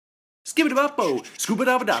skibba-da-bop-bo,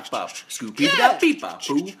 scuba-da-ba-da-bop,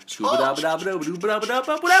 scoop-a-da-beep-bop-boo,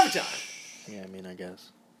 scuba-da-ba-da-ba-da-boo-ba-da-ba-da-bop, whatever time. Yeah, I mean, I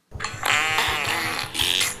guess.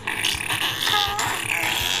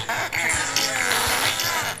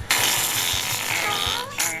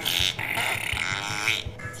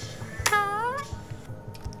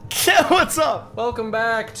 What's up? Welcome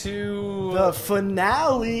back to The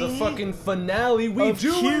finale. the fucking finale. We of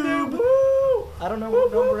do QUBE. it. Woo! I don't know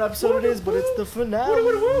what number episode it is, but it's the finale. I'm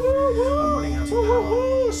running out of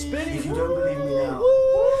power. Spinning. If you don't believe me now,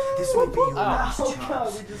 this may be your last God,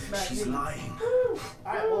 chance. we just smacked She's you. lying.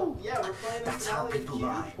 Alright, well, yeah, we're playing the That's how finale of people QUBE.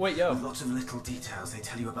 lie. Wait, yo. With lots of little details. They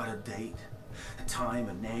tell you about a date, a time,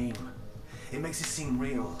 a name. It makes it seem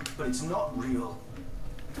real, but it's not real.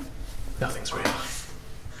 Nothing's real.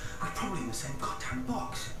 We're probably in the same goddamn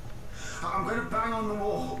box. I'm going to bang on the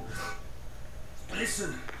wall.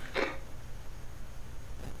 Listen.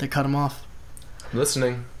 They cut him off. I'm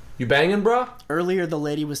listening. You banging, bruh? Earlier, the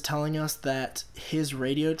lady was telling us that his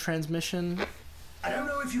radio transmission... I don't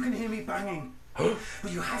know if you can hear me banging,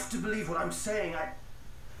 but you have to believe what I'm saying.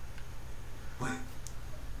 Wait.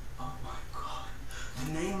 Oh my God.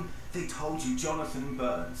 The name they told you, Jonathan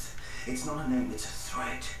Burns. It's not a name, it's a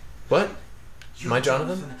threat. What? You're Am I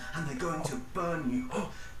Jonathan? And they're going to burn you.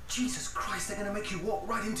 Jesus Christ, they're going to make you walk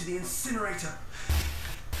right into the incinerator.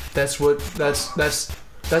 That's what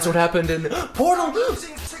happened in Portal. I'm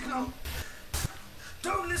losing signal.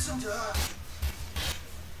 Don't listen to her.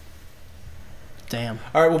 Damn.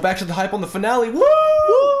 All right, well, back to the hype on the finale. Woo!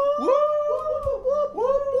 Woo!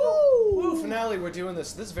 Woo! Finale. We're doing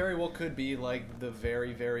this. This very well could be like the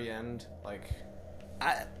very, very end.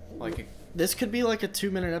 This could be like a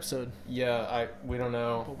 2-minute episode, We don't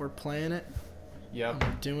know. but we're playing it. Yep.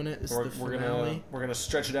 We're doing it. It's the We're finale. gonna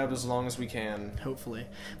stretch it out as long as we can. Hopefully.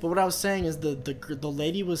 But what I was saying is the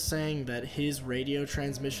lady was saying that his radio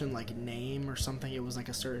transmission, like, name or something, it was like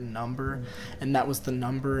a certain number, and that was the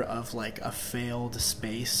number of like a failed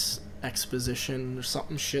space exposition or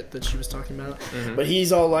something shit that she was talking about. Mm-hmm. But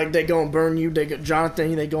he's all like, they gonna burn you,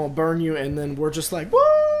 Jonathan, they gonna burn you, and then we're just like, woo!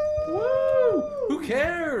 Woo! Who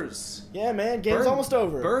cares? Yeah, man, game's almost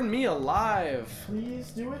over. Burn me alive. Please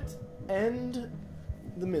do it. End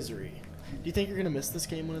the misery. Do you think you're gonna miss this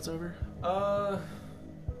game when it's over? I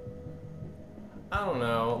don't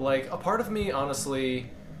know. Like, a part of me, honestly,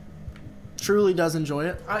 Truly does enjoy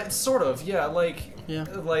it. sort of, yeah. Like, Yeah.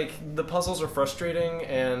 like the puzzles are frustrating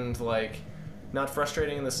and like not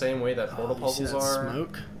frustrating in the same way that Portal You see puzzles that are.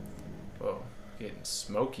 smoke? Whoa, getting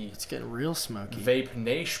smoky. It's getting real smoky. Vape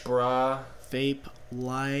Nash, brah. Vape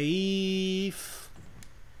life.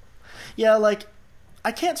 Yeah, like,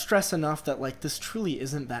 I can't stress enough that, like, this truly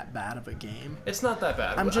isn't that bad of a game. It's not that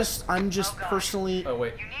bad. I'm just personally... Oh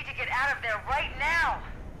wait. You need to get out of there right now.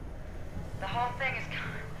 The whole thing is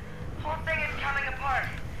coming apart.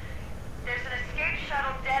 There's an escape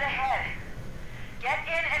shuttle dead ahead. Get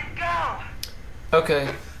in and go. Okay.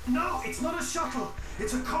 No, it's not a shuttle.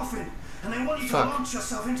 It's a coffin. And they want you to launch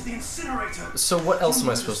yourself into the incinerator. So what else am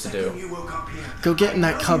I supposed to do? You woke up here. Go get in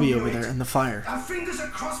I that know cubby you over knew there it. in the fire. Our fingers are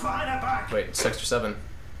crossed behind our back. Wait, Sector 7.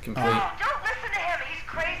 Complete. Oh, don't listen to him. He's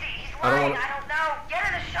crazy. He's I don't lying. wanna- I don't know. Get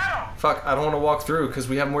in the shuttle. Fuck, I don't want to walk through because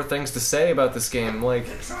we have more things to say about this game. Like,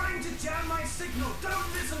 They're trying to jam my signal.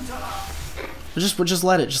 Don't listen to her. Just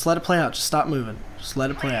let it play out. Just stop moving. Just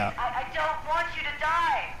let it play out. I don't want you to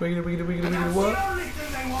die. That's what? the only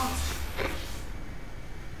thing they want.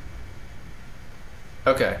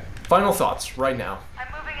 Okay. Final thoughts right now. I'm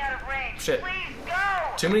moving out of range. Shit. Please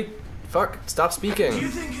go. Too many. Fuck. Stop Do you speaking.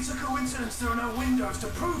 think it's a coincidence there are no windows to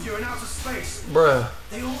prove you're in outer space? Bruh.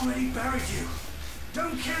 They already buried you.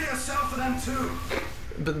 Don't kill yourself for them too.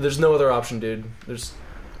 But there's no other option, dude. There's.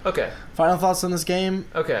 Okay. Final thoughts on this game?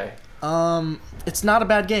 Okay. It's not a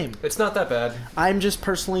bad game. It's not that bad. I'm just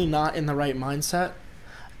personally not in the right mindset,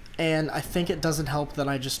 and I think it doesn't help that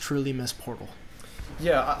I just truly miss Portal.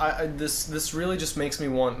 Yeah, this really just makes me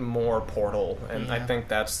want more Portal, and I Yeah. think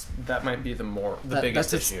that might be the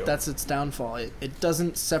biggest issue. That's its downfall. It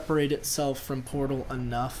doesn't separate itself from Portal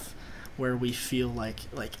enough where we feel like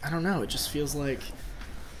I don't know. It just feels like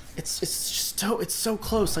it's so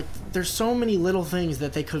close. Like, there's so many little things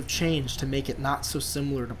that they could have changed to make it not so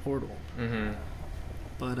similar to Portal. Mm-hmm.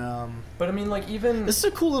 But I mean, like, even this is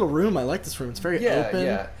a cool little room. I like this room. It's very open.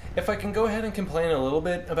 Yeah. If I can go ahead and complain a little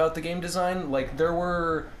bit about the game design, like, there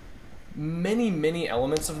were many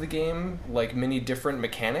elements of the game, like many different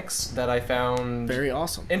mechanics that I found Very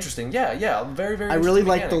awesome. interesting. Yeah, very I really interesting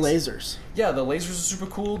like the mechanics. lasers. Yeah, the lasers are super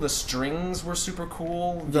cool. The strings were super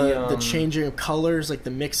cool. The changing of colors, like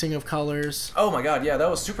the mixing of colors. Oh my god, yeah, that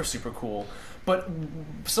was super cool. But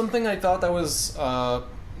something I thought that was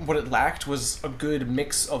what it lacked was a good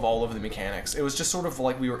mix of all of the mechanics. It was just sort of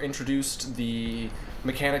like we were introduced the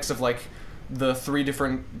mechanics of like the three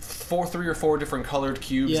or four different colored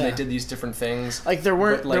cubes. Yeah. And they did these different things. Like there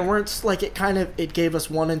weren't But, like- there weren't like it gave us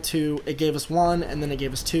 1 and 2. It gave us 1 and then it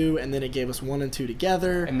gave us 2 and then it gave us 1 and 2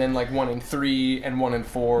 together. And then like 1 and 3 and 1 and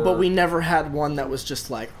 4. But we never had one that was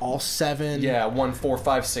just like all 7. Yeah, 1, 4,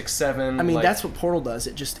 5, 6, 7. I mean, like, that's what Portal does.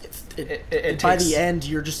 It just it by takes- the end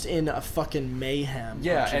you're just in a fucking mayhem.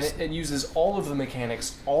 Yeah, of and just- it uses all of the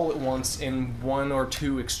mechanics all at once in 1 or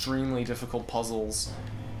 2 extremely difficult puzzles.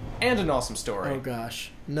 And an awesome story. oh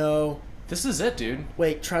gosh, no! This is it, dude.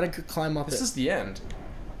 Wait, try to climb up This it. is the end.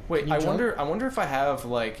 Wait, Can you I jump? wonder if I have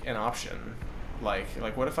like an option. Like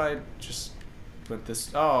what if I just went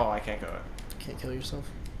this? Oh, I can't go. Can't kill yourself.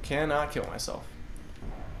 Cannot kill myself.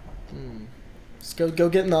 Just go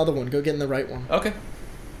get in the other one. Go get in the right one. Okay.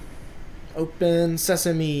 Open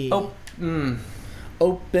sesame. Oh.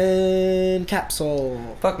 Open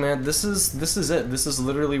capsule. Fuck, man. This is it. This is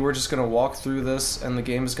literally we're just gonna walk through this and the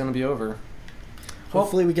game is gonna be over. Well-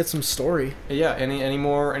 Hopefully we get some story. Yeah. Any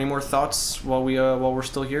more thoughts while we're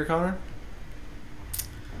still here, Connor?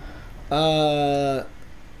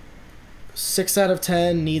 6 out of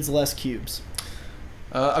 10 needs less cubes.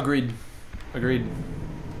 Agreed.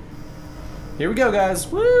 Here we go, guys.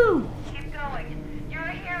 Woo! Keep going. You're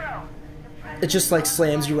a hero. It just like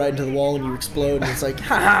slams you right into the wall and you explode and it's like,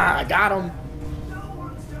 haha, I got him.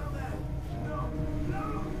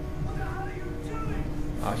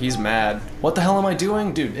 Oh, he's mad. What the hell am I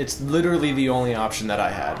doing? Dude, it's literally the only option that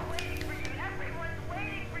I had. Waiting for you. Everyone's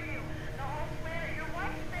waiting for you. The whole planet. Your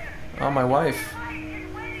wife's there. Oh, my wife.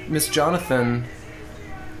 It's waiting. Miss Jonathan.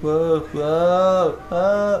 Whoa, whoa,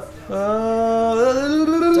 whoa.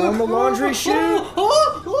 Down the laundry chute.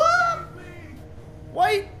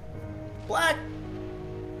 White. Black.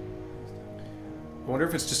 I wonder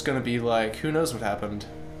if it's just gonna be like, who knows what happened?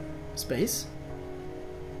 Space?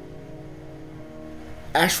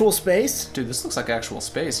 Actual space? Dude, this looks like actual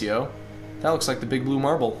space, yo. That looks like the big blue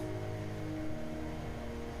marble.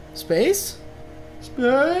 Space?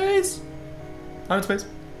 Space! I'm in space.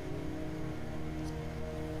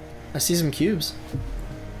 I see some cubes.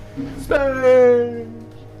 Space!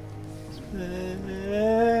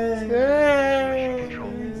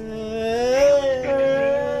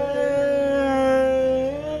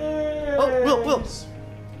 Oh, Will.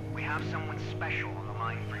 We have someone special on the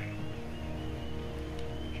line for you.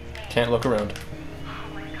 Can't look around.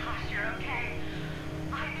 Oh my gosh, you're okay.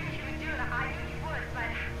 I knew you would do it. I knew you would, but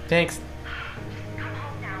Thanks. come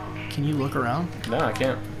home now, okay? Can you look around? No, I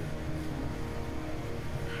can't.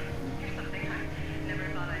 Here's something I never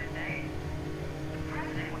thought I'd say. The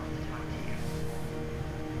president wants to talk to you.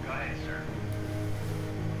 Go ahead, sir.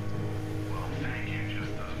 Well, thank you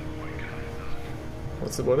just doesn't quite cut it,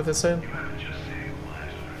 does it? What did it say? You haven't just saved the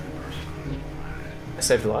lives of every person on this planet. I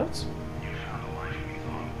saved lives? You found a life we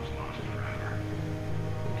thought was lost forever.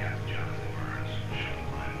 Captain Jonathan Burns showed the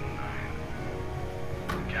light in the night.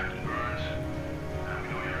 Captain Burns, now we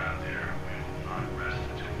know you're out there. We will not rest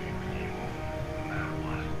until we bring you home, no matter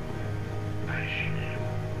what. I assure you,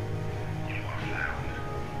 you are found.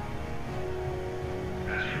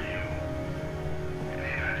 As for you, you may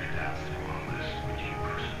have had your doubts through all this, but you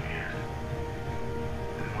persevered.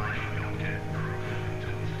 In life, we don't get proof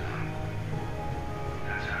until it's done.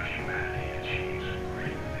 That's how humanity achieves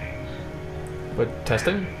great things. What,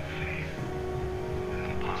 testing? Faith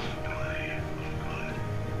in the possibility of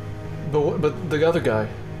good. But the other guy.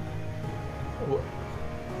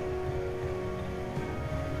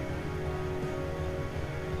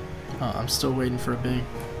 Oh, I'm still waiting for a big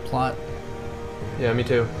plot. Yeah, me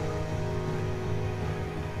too.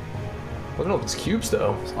 Look at all these cubes,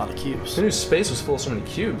 though. There's a lot of cubes. Who knew space was full of so many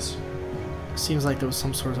cubes? Seems like there was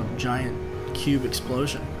some sort of giant cube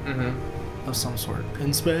explosion Mm-hmm. of some sort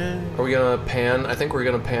in space. Are we gonna pan? I think we're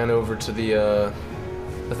gonna pan over to the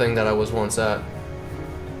thing that I was once at.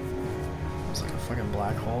 It's like a fucking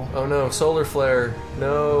black hole. Oh no, solar flare!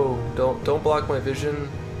 No, don't block my vision.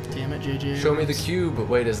 Damn it, JJ. Show me the cube.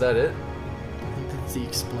 Wait, is that it? I think that's the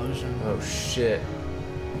explosion. Oh shit.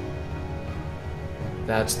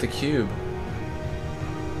 That's the cube.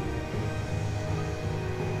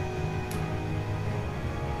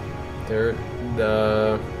 There,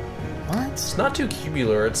 What? it's not too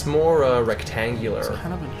cubular. It's more rectangular. It's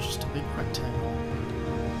kind of just a big rectangle.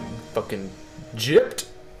 Fucking gypped.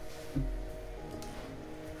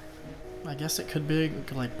 I guess it could be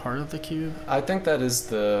like part of the cube, I think that is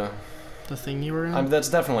the. the thing you were in. That's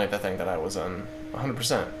definitely the thing that I was in.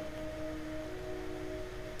 100%.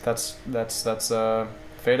 That's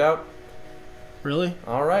fade out. Really?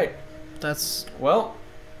 All right. That's Well,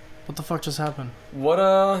 What the fuck just happened? What,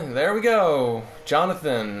 there we go.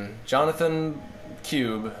 Jonathan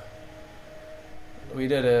Cube. We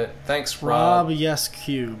did it. Thanks, Rob. Yes,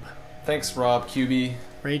 Cube. Thanks, Rob, QB.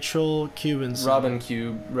 Rachel Cuban's. Robin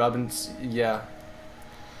Cube. Yeah.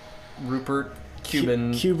 Rupert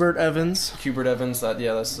Cuban. Cubert Evans. Cubert Evans.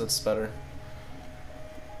 That's better.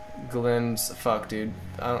 Glenn's. Fuck, dude.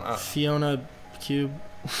 Fiona Cube.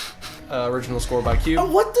 Original score by Cube.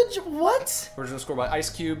 What? Original score by Ice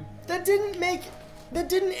Cube. That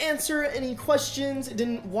didn't answer any questions. It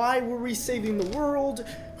didn't. Why were we saving the world?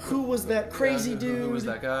 Who was that crazy dude? Who was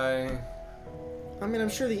that guy? I mean, I'm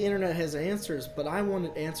sure the internet has answers, but I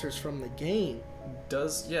wanted answers from the game.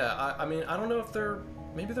 I mean, I don't know if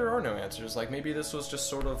maybe there are no answers. Like, maybe this was just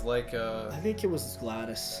sort of like, I think it was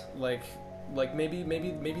Gladys. Like maybe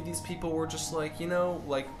these people were just like, you know,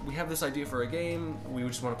 like, we have this idea for a game, we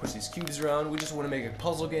just want to push these cubes around, we just want to make a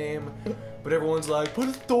puzzle game, but everyone's like, put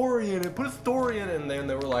a story in it, and then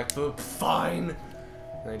they were like, fine,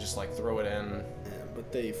 and they just like throw it in. Yeah,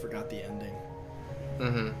 but they forgot the ending.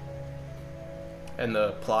 Mm-hmm. And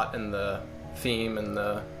the plot and the theme and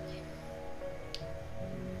the...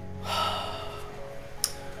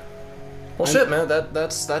 Well, shit, man. That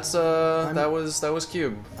was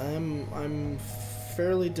Cube. I'm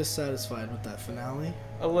fairly dissatisfied with that finale.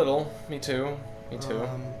 A little. Me too.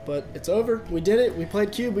 But it's over. We did it. We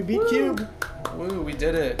played Cube. We beat Cube. Woo! We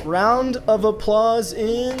did it. Round of applause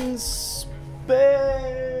in space.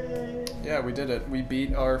 Yeah, we did it. We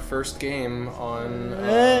beat our first game on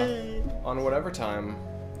whatever time.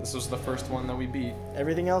 This was the first one that we beat.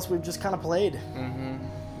 Everything else we've just kind of played. Mm-hmm.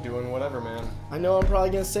 Doing whatever, man. I know I'm probably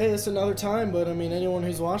gonna say this another time, but I mean, anyone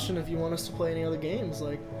who's watching, if you want us to play any other games,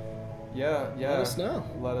 like, yeah, let us know.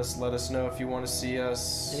 Let us know if you want to see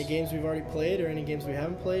us. Any games we've already played or any games we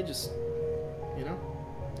haven't played, just, you know,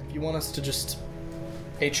 if you want us to just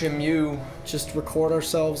HMU, just record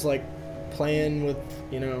ourselves like playing with,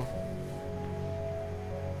 you know,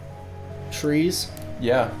 trees.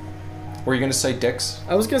 Yeah. Were you gonna say dicks?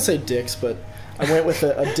 I was gonna say dicks, but I went with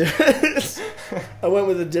I went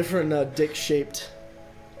with a different dick-shaped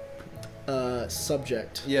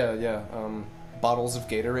subject. Yeah. Bottles of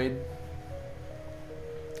Gatorade.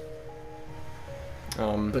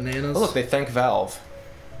 Bananas. Oh, look, they thank Valve.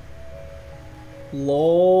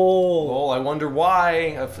 Lol. I wonder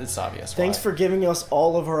why. It's obvious. Thanks for giving us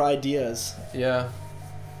all of our ideas. Yeah.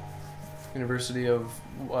 University of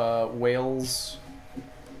Wales,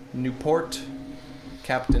 Newport,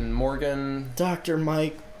 Captain Morgan, Dr.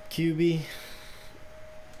 Mike QB.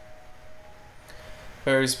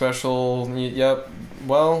 Very special. Yep.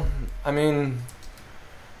 Well, I mean,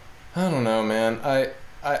 I don't know, man. I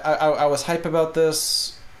was hype about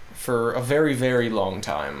this for a very, very long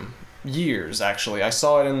time. Years, actually. I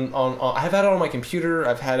saw it I've had it on my computer.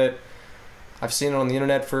 I've seen it on the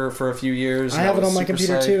internet for a few years. I have it on my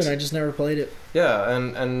computer too, and I just never played it. Yeah,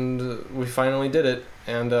 and we finally did it,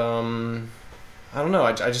 and I don't know.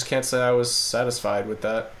 I just can't say I was satisfied with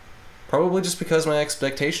that. Probably just because my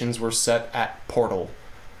expectations were set at Portal.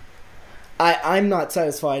 I'm not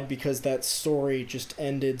satisfied because that story just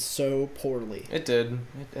ended so poorly. It did.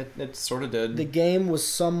 It sort of did. The game was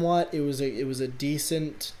somewhat. It was a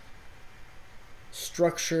decent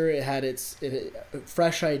structure. It had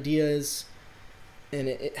fresh ideas, and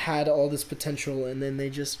it had all this potential. And then they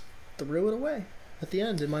just threw it away at the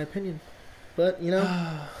end, in my opinion. But you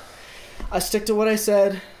know, I stick to what I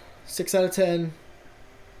said. 6 out of 10.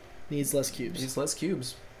 Needs less cubes. Needs less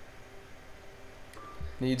cubes.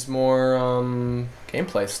 Needs more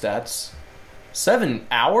gameplay stats. 7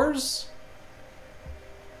 hours?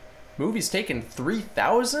 Movie's taken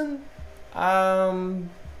 3,000?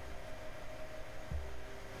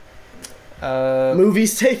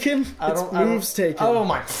 Movies taken? Moves taken. Oh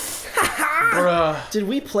my... Bruh. Did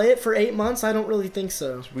we play it for 8 months? I don't really think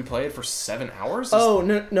so. Did we play it for 7 hours? Oh,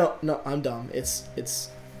 no, I'm dumb. It's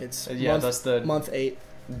yeah, month, that's the... month 8.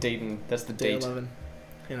 That's the Day date. 11.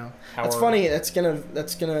 You know, Hour. that's funny. That's gonna.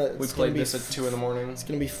 We played this at 2 in the morning. It's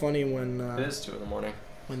gonna be funny when. It is 2 in the morning.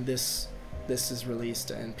 When this is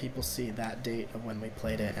released and people see that date of when we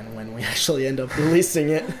played it and when we actually end up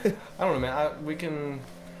releasing it. I don't know, man. We can.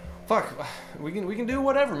 Fuck. We can do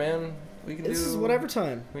whatever, man. This is whatever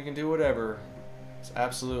time. We can do whatever. It's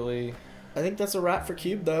absolutely. I think that's a wrap for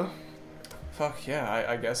Cube, though. Fuck yeah.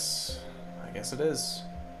 I guess it is.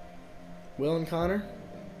 Will and Connor.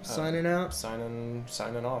 Signing out. Signing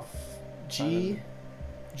off. GG.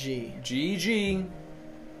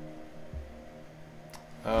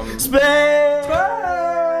 Space!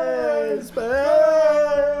 Space!